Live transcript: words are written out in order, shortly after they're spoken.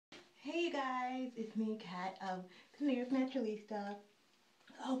guys, it's me, Kat of the New York Naturalista.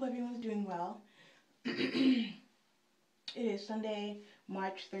 I hope everyone's doing well. It is Sunday,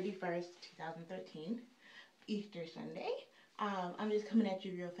 March 31st, 2013, Easter Sunday. I'm just coming at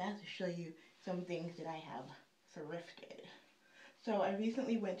you real fast to show you some things that I have thrifted. So I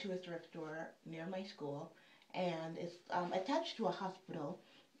recently went to a thrift store near my school, and it's attached to a hospital,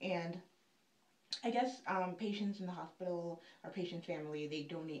 and I guess patients in the hospital or patient's family, they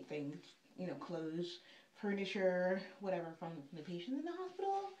donate things, clothes, furniture, whatever from the patients in the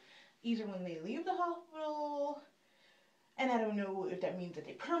hospital, either when they leave the hospital, and I don't know if that means that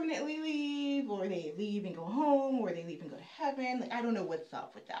they permanently leave, or they leave and go home, or they leave and go to heaven. Like, I don't know what's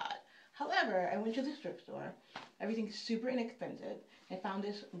up with that. However, I went to the thrift store. Everything's super inexpensive. I found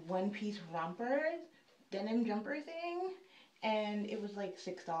this one-piece romper, denim jumper thing. And it was like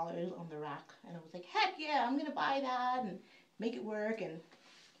 $6 on the rack. And I was like, heck yeah, I'm going to buy that and make it work. And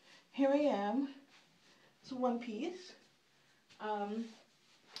here I am. It's one piece.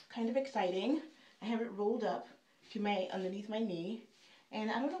 Kind of exciting. I have it rolled up to underneath my knee. And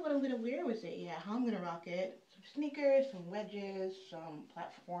I don't know what I'm going to wear with it yet. How I'm going to rock it. Some sneakers, some wedges, some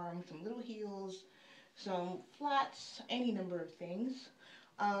platforms, some little heels, some flats, any number of things.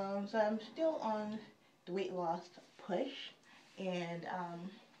 So I'm still on the weight loss push. And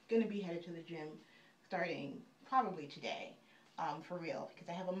going to be headed to the gym starting probably today, for real, because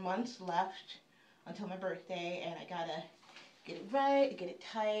I have a month left until my birthday, and I gotta get it right, get it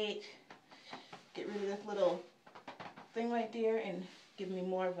tight, get rid of this little thing right there, and give me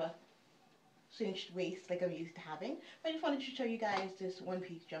more of a cinched waist like I'm used to having. But I just wanted to show you guys this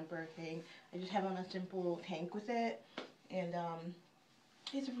one-piece jumper thing. I just have on a simple tank with it, and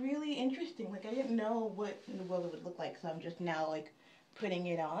it's really interesting. Like, I didn't know what in the world it would look like, so I'm just now, like, putting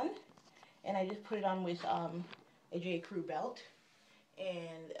it on. And I just put it on with a J. Crew belt.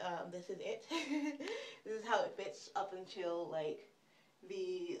 And this is it. This is how it fits up until, like,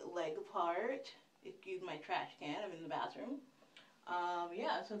 the leg part. Excuse my trash can. I'm in the bathroom.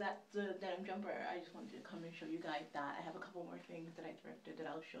 Yeah, so that's the denim jumper. I just wanted to come and show you guys that. I have a couple more things that I thrifted that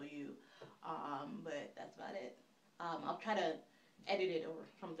I'll show you. But that's about it. I'll try to edit it or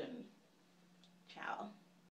something. Ciao.